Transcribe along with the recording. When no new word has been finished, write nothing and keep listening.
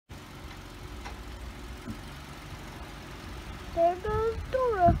There goes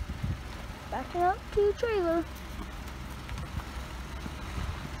Dora. Backing up to the trailer.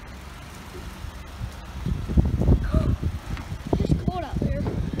 It's cold out there.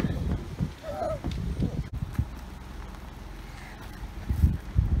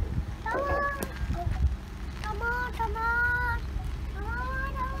 Come on. Come on, come on. Come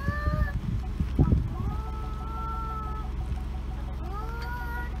on, come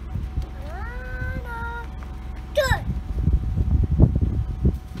on. Good.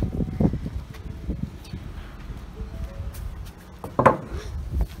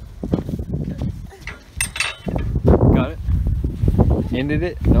 Got it? Ended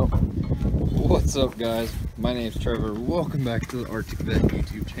it? Nope. What's up, guys? My name's Trevor. Welcome back to the Arctic Vette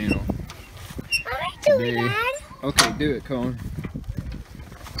YouTube channel. I'm doing that. Okay, do it, Cohen.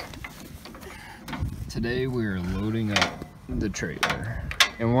 Today we are loading up the trailer.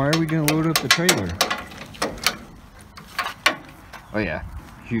 And why are we gonna load up the trailer? Oh yeah,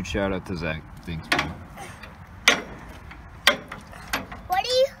 huge shout out to Zach. Thanks, man. What are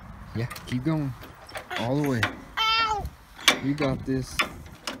you? Yeah, keep going. All the way. Ow. You got this.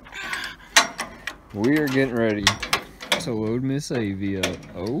 We are getting ready to load Miss Avy up.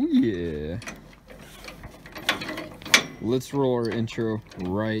 Oh yeah. Let's roll our intro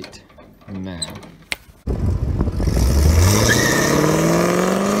right now.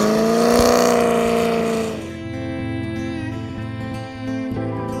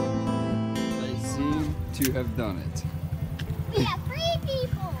 They seem to have done it. We have 3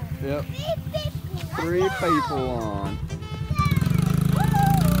 people. Yep. 3 people. 3 people on.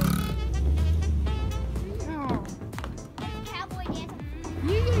 Cowboy dance.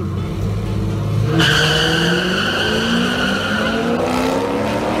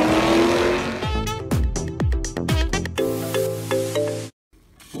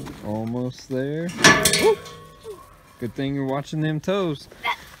 Almost there. Good thing you're watching them toes.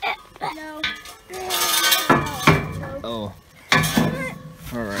 No. Oh.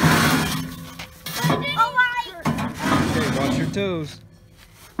 Alright. Oh, Okay, watch your toes.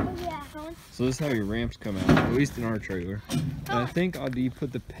 yeah. So this is how your ramps come out, at least in our trailer. And I think Adi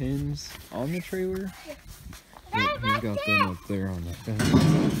put the pins on the trailer. Yeah, he's got them up there on the fence.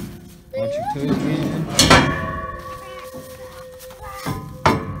 Watch your toes again.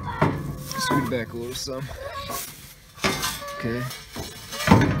 Scoot it back a little some. Okay.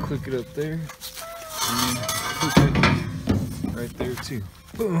 Click it up there. And click it right there too.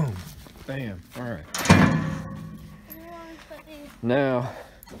 Boom. Bam. Alright. Now,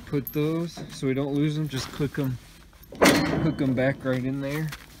 put those so we don't lose them. Just click them. Hook them back right in there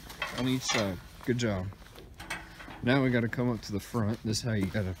on each side. Good job. Now we got to come up to the front. This is how you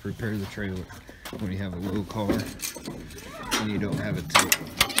got to prepare the trailer when you have a low car and you don't have a tow.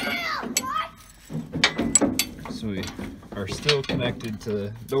 So we are still connected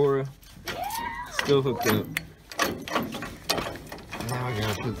to Dora, still hooked up. Now I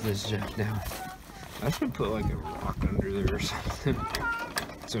gotta put this jack down. I should put like a rock under there or something.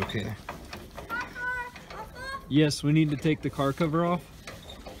 It's okay. Yes, we need to take the car cover off.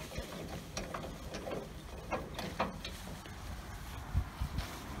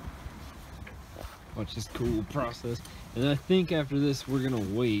 Watch this cool process. And I think after this we're gonna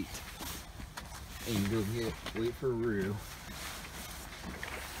wait and go wait for Rue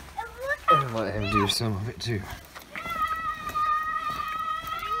and let him do some of it too.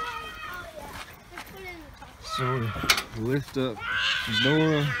 So we lift up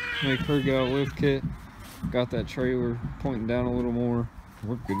Dora, make her get out lift kit, got that trailer pointing down a little more,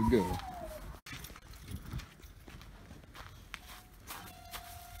 we're good to go.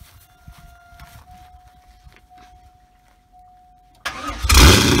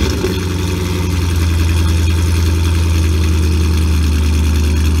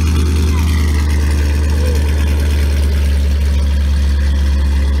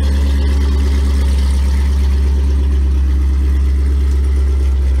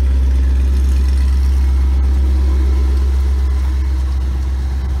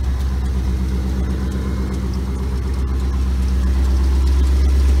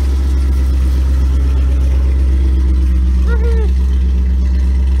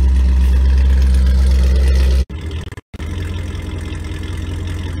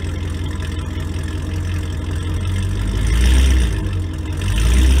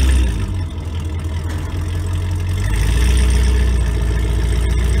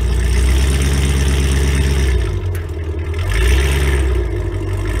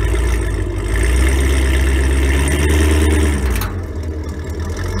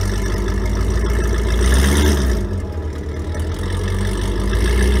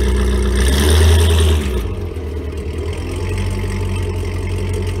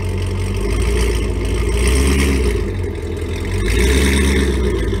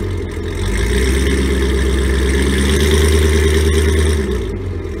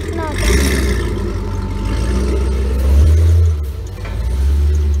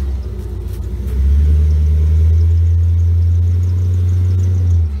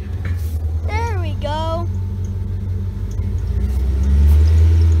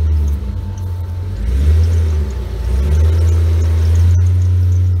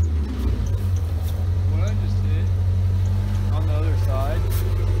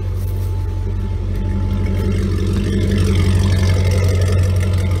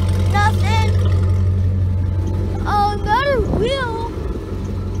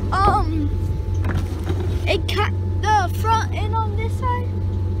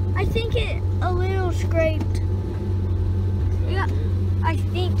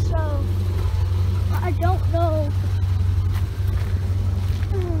 don't know.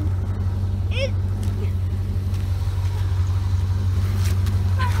 It.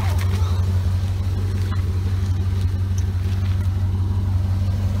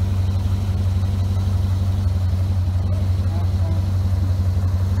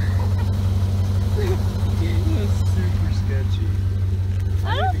 That's super sketchy. I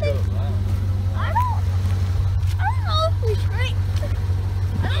don't know if we're straight.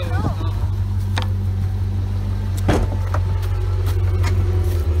 I don't know.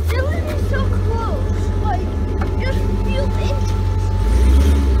 Dylan is so close. Like, just a few inches.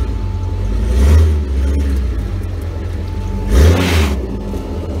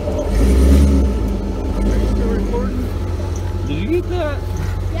 Are you still recording? Did you get that?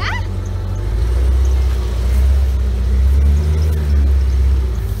 Yeah?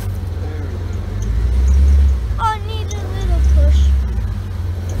 Oh, I need a little push.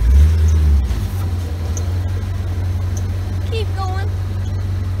 Keep going.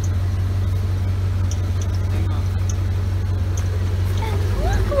 Hang on. And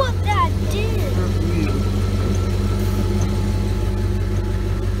look what that did.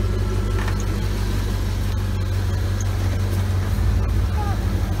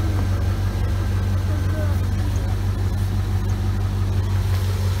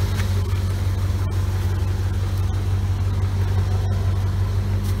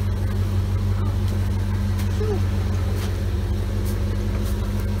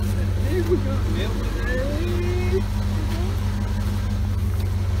 Hey, we got mail today.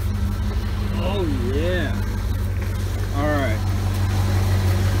 Oh yeah. Alright.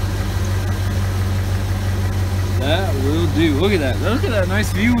 That will do. Look at that. Look at that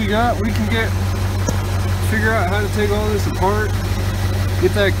nice view we got. We can figure out how to take all this apart.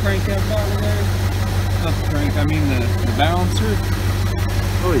 Get that crank out of there. Not the crank, I mean the balancer.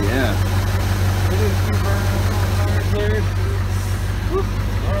 Oh yeah. Look at this new burner cleared.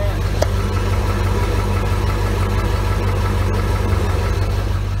 Alright.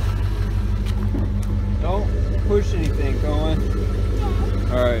 Don't push anything, Colin.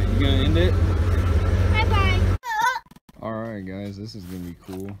 Alright, you gonna end it? Bye-bye. Alright guys, this is gonna be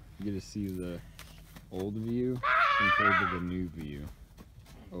cool. You get to see the old view compared to the new view.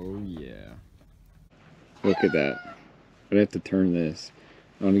 Oh yeah. Look at that. I'd have to turn this.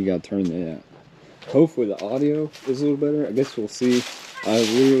 I only gotta turn that. Hopefully the audio is a little better. I guess we'll see. I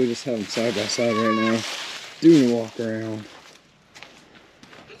literally just have them side by side right now. Doing a walk around.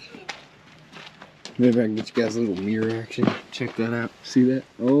 Maybe I can get you guys a little mirror action. Check that out. See that?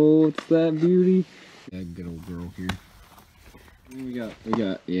 Oh, it's that beauty. Yeah, good old girl here. We got,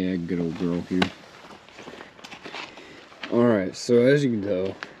 yeah, good old girl here. Alright, so as you can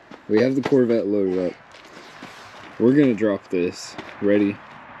tell, we have the Corvette loaded up. We're gonna drop this. Ready?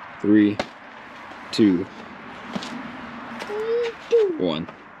 3, 2, 1.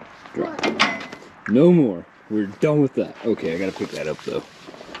 Drop. No more. We're done with that. Okay, I gotta pick that up though.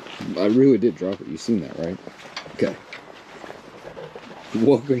 I really did drop it. You've seen that, right? Okay.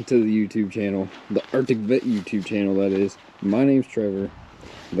 Welcome to the YouTube channel. The Arctic Vet YouTube channel, that is. My name's Trevor.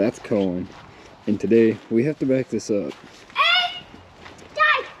 That's Colin. And today, we have to back this up.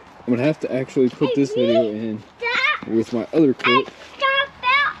 I'm gonna have to actually put this video in with my other clip that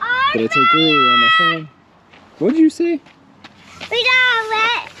I took earlier on my phone. What did you say?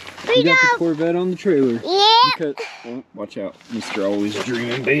 We got the Corvette on the trailer. Yeah. Because, oh, watch out, Mr. Always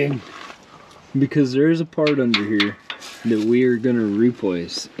Dreaming Big. Because there is a part under here that we are gonna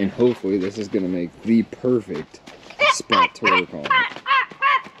replace, and hopefully this is gonna make the perfect spot to work on.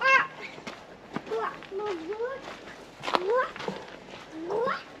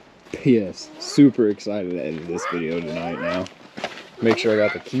 P.S. Super excited to edit this video tonight now. Make sure I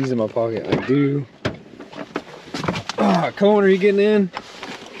got the keys in my pocket. I do. Ah, Colin, are you getting in?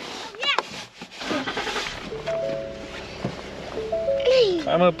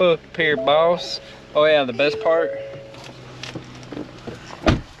 I'm up here, boss. Oh yeah, the best part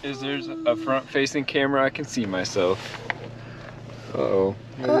is there's a front-facing camera I can see myself. Uh-oh.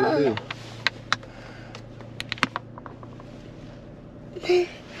 What did I do?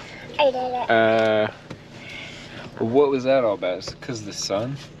 What was that all about? Is it because of the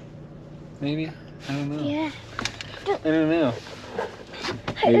sun? Maybe? I don't know. Yeah. I don't know.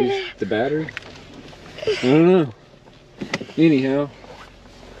 Maybe the battery? I don't know. Anyhow,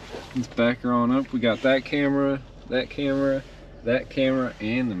 let's back her on up. We got that camera, that camera, that camera,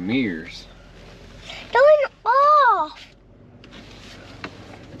 and the mirrors. Going off.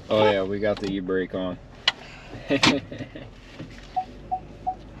 Oh yeah, we got the e-brake on.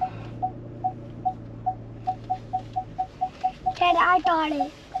 Dad, I got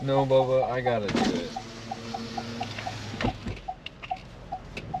it. No, Bubba, I gotta do it.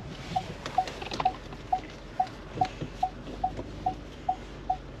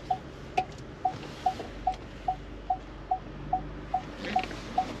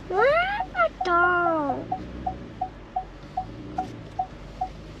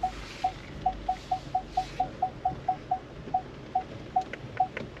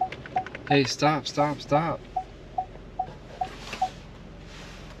 Hey, stop.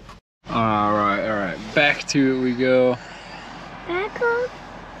 Alright. Back to it we go. Back up.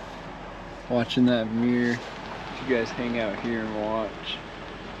 Watching that mirror. You guys hang out here and watch.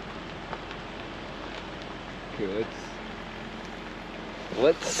 Okay,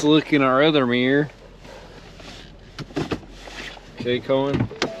 let's look in our other mirror. Okay, Cohen,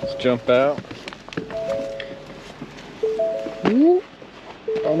 let's jump out. Ooh,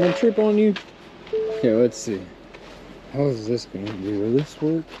 I'm gonna trip on you. Okay, let's see. How is this gonna do? Will this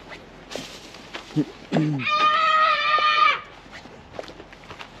work?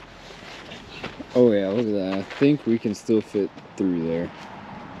 Oh yeah, look at that. I think we can still fit through there.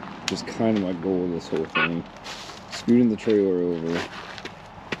 Just kind of my goal of this whole thing. Scooting the trailer over.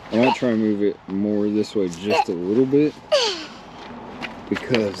 I might try and move it more this way just a little bit,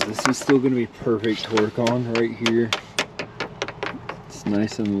 because this is still going to be perfect to work on right here. It's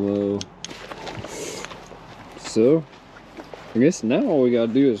nice and low. So, I guess now all we got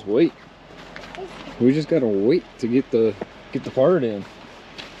to do is wait. We just got to wait to get the part in.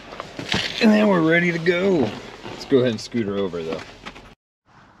 And then we're ready to go. Let's go ahead and scoot her over though.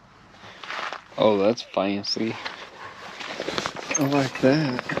 Oh, that's fancy. I like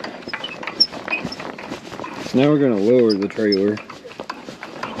that. So now we're gonna lower the trailer.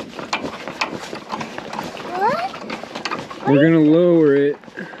 What? We're gonna lower it.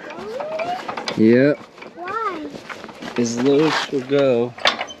 Yep. Why? As low as she'll go.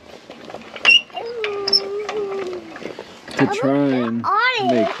 To try and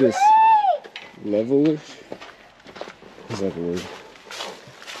make this levelish. Is that the word?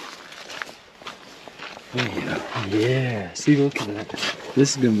 Yeah, see, look at that.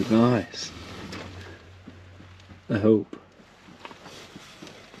 This is gonna be nice. I hope.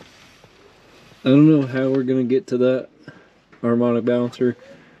 I don't know how we're gonna get to that harmonic balancer,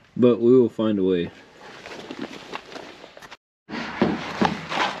 but we will find a way.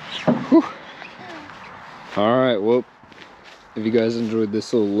 Alright, well, if you guys enjoyed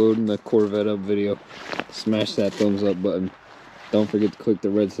this little loading the Corvette up video, smash that thumbs up button. Don't forget to click the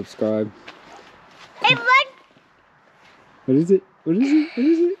red subscribe. Hey, What is it? What is it? What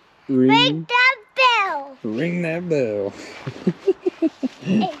is it? ring that bell. Ring that bell.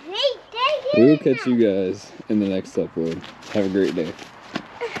 Hey, ring that We will catch you guys in the next upload. Have a great day.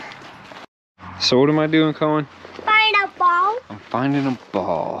 So what am I doing, Cohen? Find a ball. I'm finding a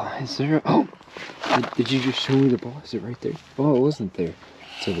ball. Is there a... Oh! Did you just show me the ball? Is it right there? Oh, it wasn't there.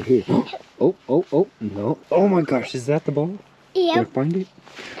 It's over here. Oh, no. Oh my gosh, is that the ball? Yep. Did I find it?